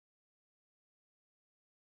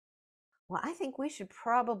Well, I think we should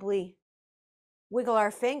probably wiggle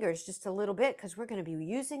our fingers just a little bit because we're going to be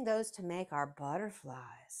using those to make our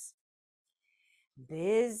butterflies.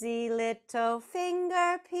 Busy little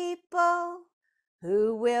finger people,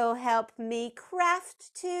 who will help me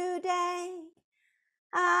craft today?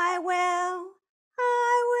 I will,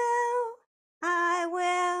 I will, I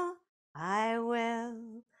will, I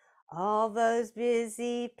will. All those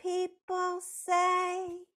busy people say.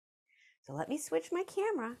 So let me switch my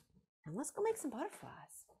camera and let's go make some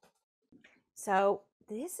butterflies. So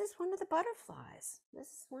this is one of the butterflies. This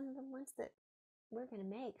is one of the ones that we're going to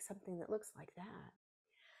make, something that looks like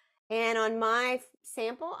that. And on my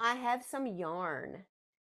sample, I have some yarn.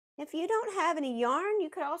 If you don't have any yarn, you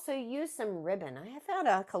could also use some ribbon. I have found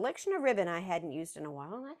a collection of ribbon I hadn't used in a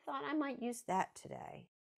while, and I thought I might use that today.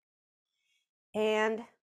 And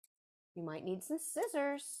you might need some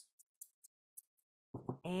scissors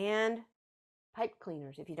and pipe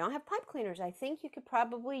cleaners. If you don't have pipe cleaners, I think you could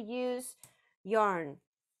probably use yarn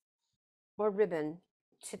or ribbon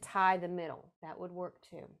to tie the middle. That would work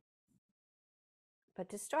too. But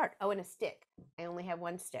to start, oh, and a stick. I only have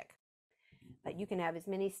one stick, but you can have as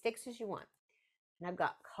many sticks as you want. And I've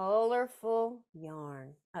got colorful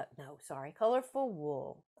yarn. Colorful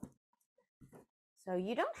wool. So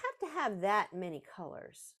you don't have to have that many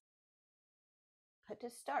colors. But to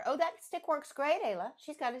start, oh, that stick works great, Ayla.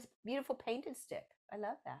 She's got this beautiful painted stick. I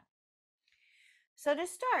love that. So to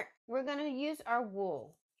start, we're going to use our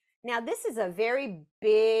wool. Now, this is a very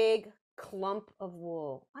big clump of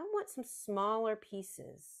wool. I want some smaller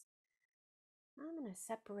pieces. I'm going to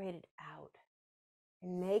separate it out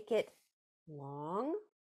and make it long,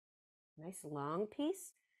 nice long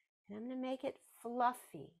piece, and I'm going to make it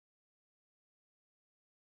fluffy.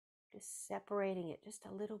 Just separating it just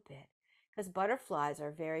a little bit, because butterflies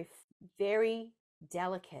are very, very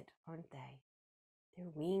delicate, aren't they? Their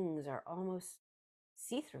wings are almost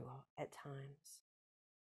see-through at times.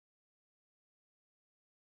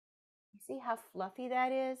 You see how fluffy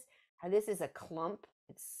that is? How this is a clump,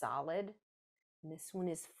 it's solid, and this one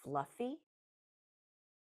is fluffy.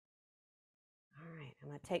 All right, I'm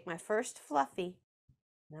going to take my first fluffy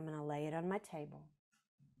and I'm going to lay it on my table.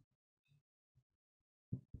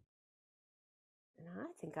 And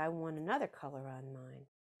I think I want another color on mine.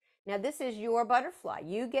 Now this is your butterfly.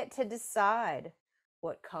 You get to decide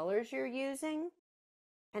what colors you're using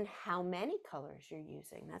and how many colors you're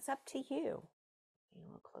using. That's up to you. Get a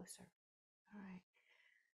little closer. All right.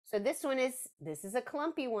 So this is a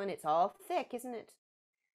clumpy one. It's all thick, isn't it?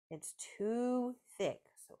 It's too thick.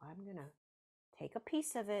 So I'm going to take a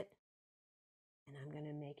piece of it and I'm going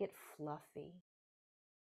to make it fluffy.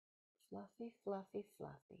 Fluffy, fluffy,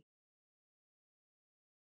 fluffy.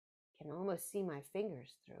 I can almost see my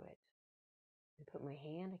fingers through it. I put my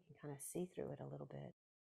hand, I can kind of see through it a little bit.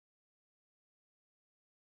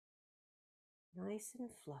 Nice and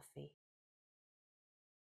fluffy.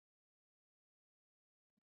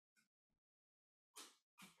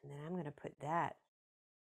 And then I'm going to put that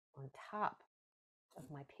on top of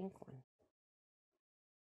my pink one.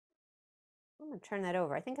 I'm going to turn that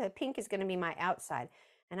over. I think the pink is going to be my outside.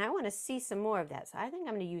 And I want to see some more of that. So I think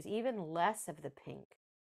I'm going to use even less of the pink.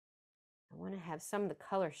 I want to have some of the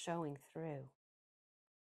color showing through.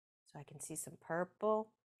 So I can see some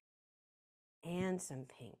purple and some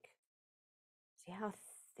pink. See how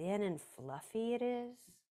thin and fluffy it is?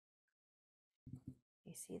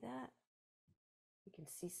 You see that? You can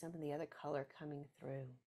see some of the other color coming through.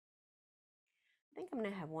 I think I'm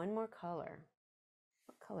going to have one more color.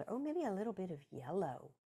 What color? Oh, maybe a little bit of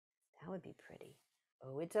yellow. That would be pretty.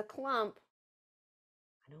 Oh, it's a clump.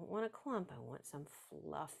 I don't want a clump. I want some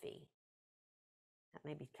fluffy. That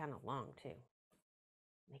may be kind of long too.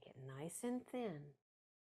 Make it nice and thin.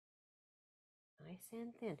 Nice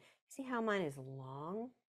and thin. See how mine is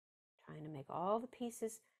long? Trying to make all the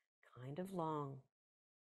pieces kind of long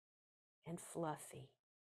and fluffy.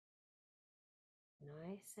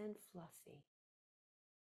 Nice and fluffy.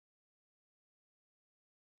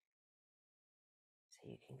 So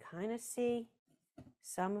you can kind of see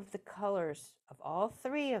some of the colors of all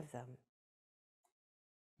three of them.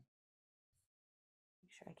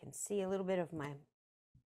 Make sure I can see a little bit of my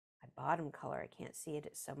bottom color. I can't see it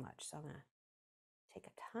so much. So I'm going to take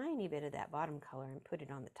a tiny bit of that bottom color and put it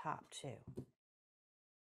on the top too.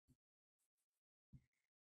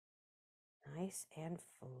 Nice and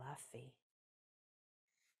fluffy.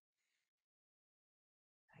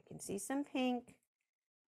 I can see some pink.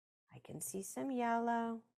 I can see some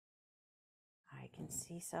yellow. I can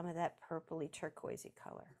see some of that purpley turquoisey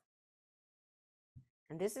color.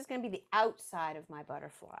 And this is going to be the outside of my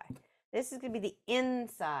butterfly. This is going to be the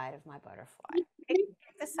inside of my butterfly.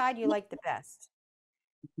 the side you like the best.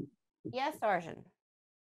 Yes, Arjun.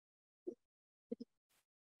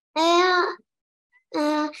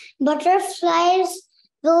 Butterflies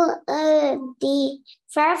will the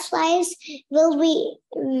fireflies will be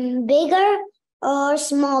bigger or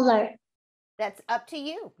smaller. That's up to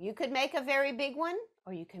you. You could make a very big one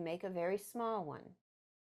or you can make a very small one.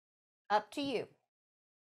 Up to you.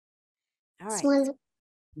 All right. Small.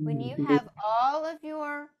 When you have all of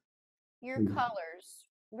your colors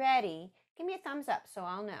ready, give me a thumbs up so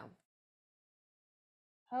I'll know.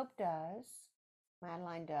 Hope does.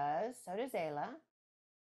 Madeline does. So does Ayla.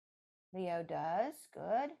 Leo does.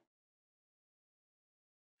 Good.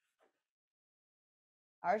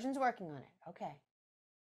 Arjun's working on it. Okay.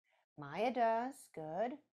 Maya does.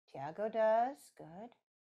 Good. Tiago does. Good.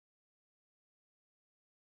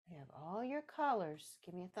 We have all your colors.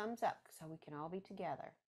 Give me a thumbs up so we can all be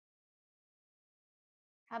together.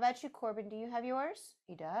 How about you, Corbin? Do you have yours?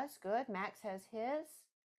 He does. Good. Max has his.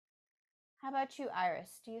 How about you,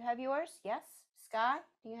 Iris? Do you have yours? Yes. Sky,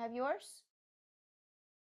 do you have yours?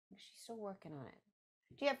 She's still working on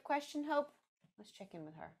it. Do you have a question, Hope? Let's check in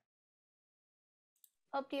with her.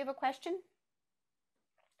 Hope, do you have a question?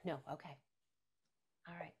 No. Okay.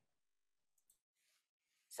 All right.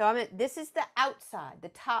 So this is the outside, the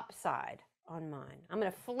top side on mine. I'm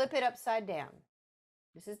going to flip it upside down.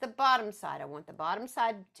 This is the bottom side. I want the bottom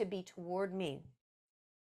side to be toward me.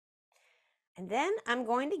 And then I'm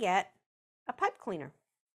going to get a pipe cleaner.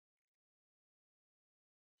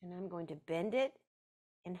 And I'm going to bend it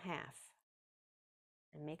in half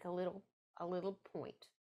and make a little point.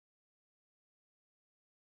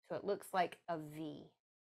 So it looks like a V.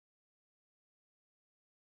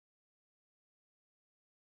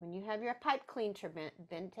 When you have your pipe cleaner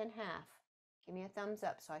bent in half, give me a thumbs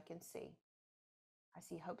up so I can see. I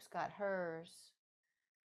see Hope's got hers.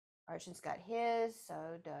 Arjun's got his, so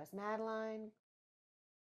does Madeline.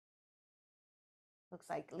 Looks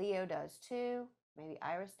like Leo does too. Maybe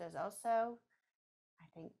Iris does also. I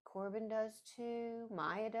think Corbin does too.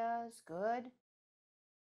 Maya does. Good.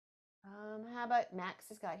 How about Max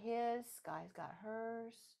has got his. Sky's got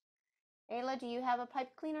hers. Ayla, do you have a pipe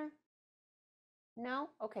cleaner? No?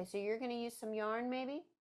 Okay, so you're going to use some yarn maybe?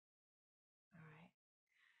 All right.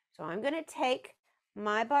 So I'm going to take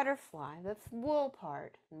my butterfly, the wool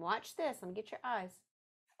part, and watch this. Let me get your eyes.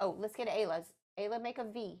 Oh, let's get Ayla's. Ayla, make a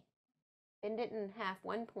V. Bend it in half,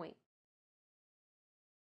 one point.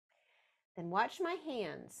 Then watch my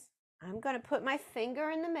hands. I'm going to put my finger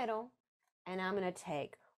in the middle, and I'm going to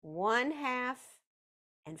take one half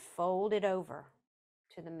and fold it over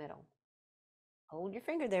to the middle. Hold your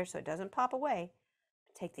finger there so it doesn't pop away.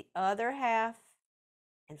 Take the other half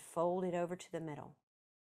and fold it over to the middle.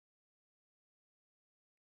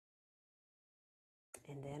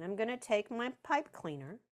 And then I'm going to take my pipe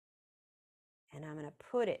cleaner and I'm going to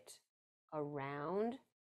put it around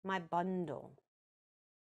my bundle.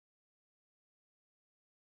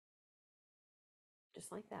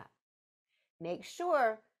 Just like that. Make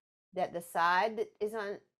sure that the side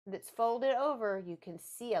that's folded over, you can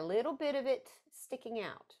see a little bit of it sticking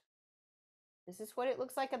out. This is what it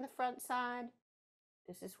looks like on the front side.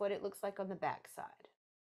 This is what it looks like on the back side.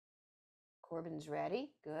 Corbin's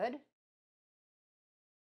ready. Good.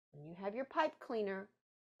 When you have your pipe cleaner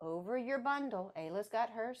over your bundle, Ayla's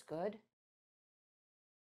got hers. Good.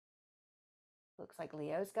 Looks like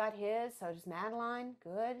Leo's got his. So does Madeline.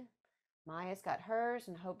 Good. Maya's got hers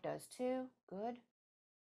and Hope does too. Good.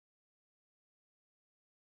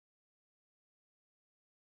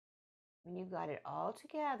 When you've got it all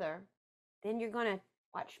together, then you're going to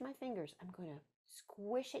watch my fingers. I'm going to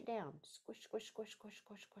squish it down. Squish, squish, squish, squish,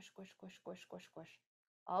 squish, squish, squish, squish, squish, squish, squish.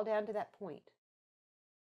 All down to that point.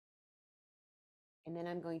 And then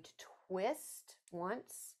I'm going to twist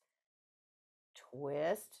once,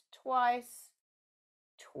 twist twice,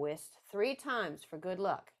 twist 3 times for good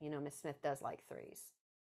luck. You know, Miss Smith does like 3s.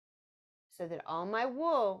 So that all my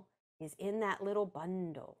wool is in that little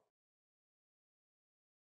bundle.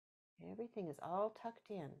 Everything is all tucked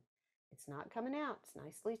in. It's not coming out. It's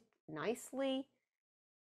nicely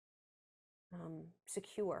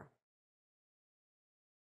secure.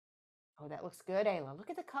 Oh, that looks good, Ayla.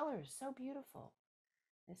 Look at the colors. So beautiful.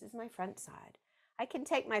 This is my front side. I can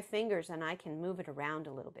take my fingers and I can move it around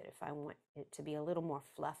a little bit if I want it to be a little more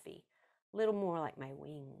fluffy, a little more like my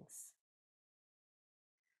wings.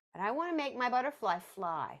 But I want to make my butterfly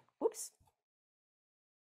fly. Whoops.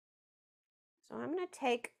 So I'm going to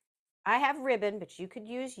take, I have ribbon, but you could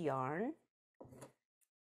use yarn.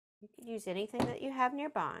 You could use anything that you have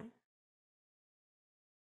nearby.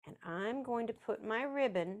 And I'm going to put my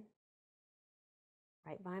ribbon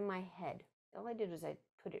right by my head. all I did was I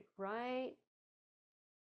put it right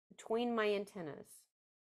between my antennas.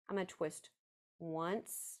 I'm going to twist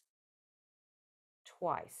once,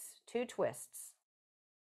 twice, 2 twists.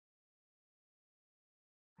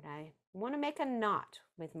 But I want to make a knot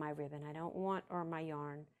with my ribbon. I don't want, or my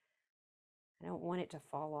yarn. I don't want it to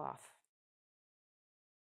fall off.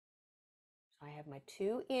 So I have my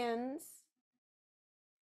 2 ends,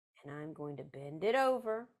 and I'm going to bend it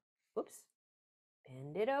over. Whoops.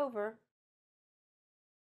 Bend it over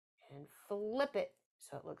and flip it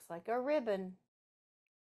so it looks like a ribbon.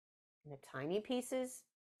 And the tiny pieces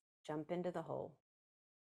jump into the hole.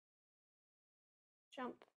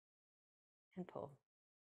 Jump and pull.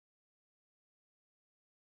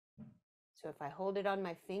 So if I hold it on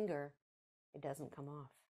my finger, it doesn't come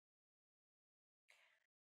off.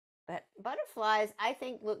 But butterflies, I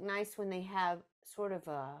think, look nice when they have sort of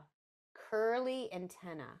a curly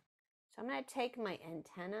antenna. So I'm going to take my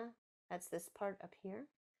antenna, that's this part up here,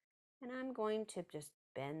 and I'm going to just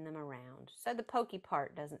bend them around so the pokey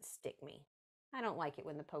part doesn't stick me. I don't like it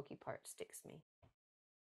when the pokey part sticks me.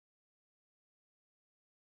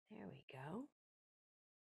 There we go.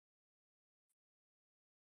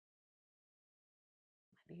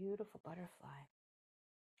 My beautiful butterfly.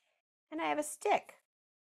 And I have a stick.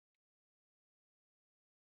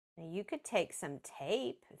 Now you could take some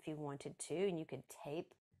tape if you wanted to, and you could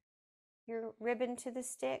tape your ribbon to the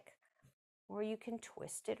stick, or you can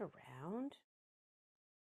twist it around,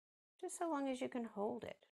 just so long as you can hold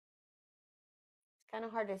it. It's kind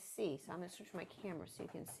of hard to see, so I'm going to switch my camera so you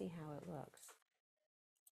can see how it looks.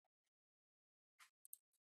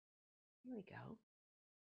 Here we go.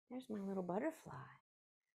 There's my little butterfly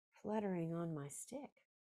fluttering on my stick.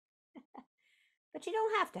 But you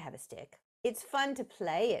don't have to have a stick. It's fun to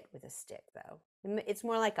play it with a stick, though. It's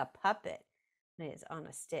more like a puppet than it's on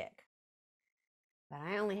a stick. But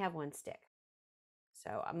I only have 1 stick.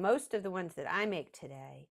 So most of the ones that I make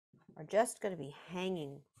today are just going to be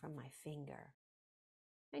hanging from my finger.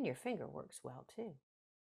 And your finger works well, too.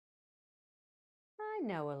 I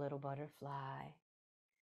know a little butterfly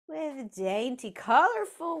with dainty,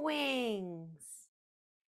 colorful wings.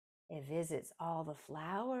 It visits all the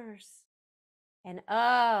flowers, and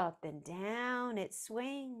up and down it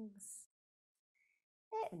swings.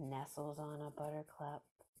 It nestles on a buttercup,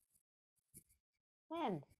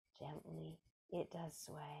 and gently it does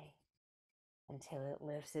sway until it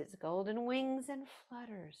lifts its golden wings and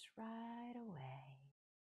flutters right away.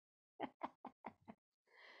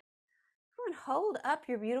 Come on, hold up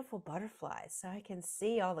your beautiful butterflies so I can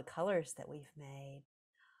see all the colors that we've made.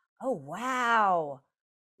 Oh, wow.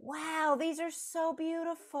 Wow, these are so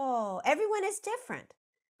beautiful. Everyone is different.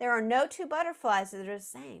 There are no 2 butterflies that are the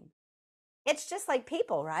same. It's just like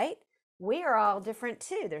people, right? We are all different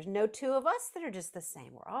too. There's no 2 of us that are just the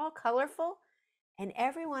same. We're all colorful, and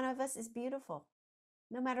every one of us is beautiful.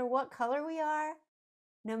 No matter what color we are,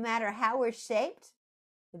 no matter how we're shaped.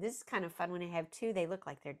 This is kind of fun when I have 2. They look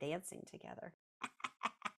like they're dancing together.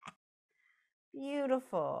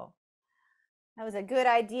 Beautiful. That was a good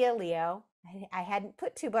idea, Leo. I hadn't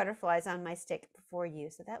put 2 butterflies on my stick before you,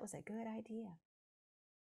 so that was a good idea.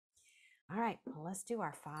 All right, well, let's do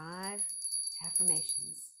our 5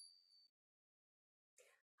 affirmations.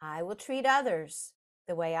 I will treat others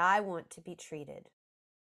the way I want to be treated.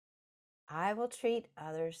 I will treat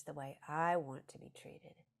others the way I want to be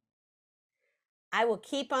treated. I will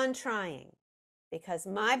keep on trying because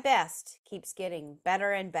my best keeps getting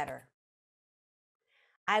better and better.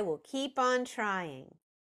 I will keep on trying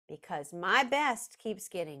because my best keeps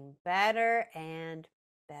getting better and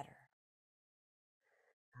better.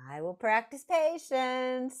 I will practice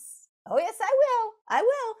patience. Oh, yes, I will. I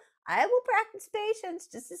will. I will practice patience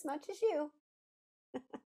just as much as you.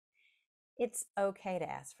 It's okay to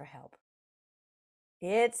ask for help.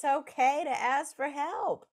 It's okay to ask for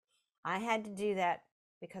help. I had to do that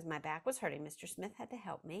because my back was hurting. Mr. Smith had to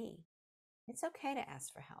help me. It's okay to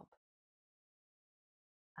ask for help.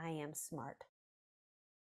 I am smart.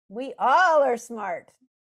 We all are smart.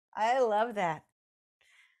 I love that.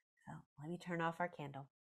 So let me turn off our candle.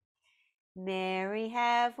 Merry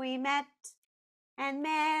have we met, and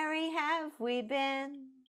merry have we been.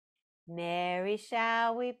 Merry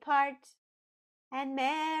shall we part, and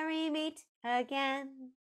merry meet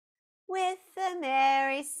again. With the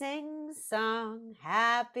merry sing-song,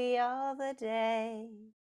 happy all the day.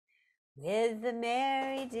 With the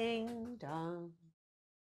merry ding-dong,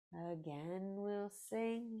 again we'll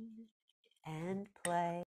sing and play.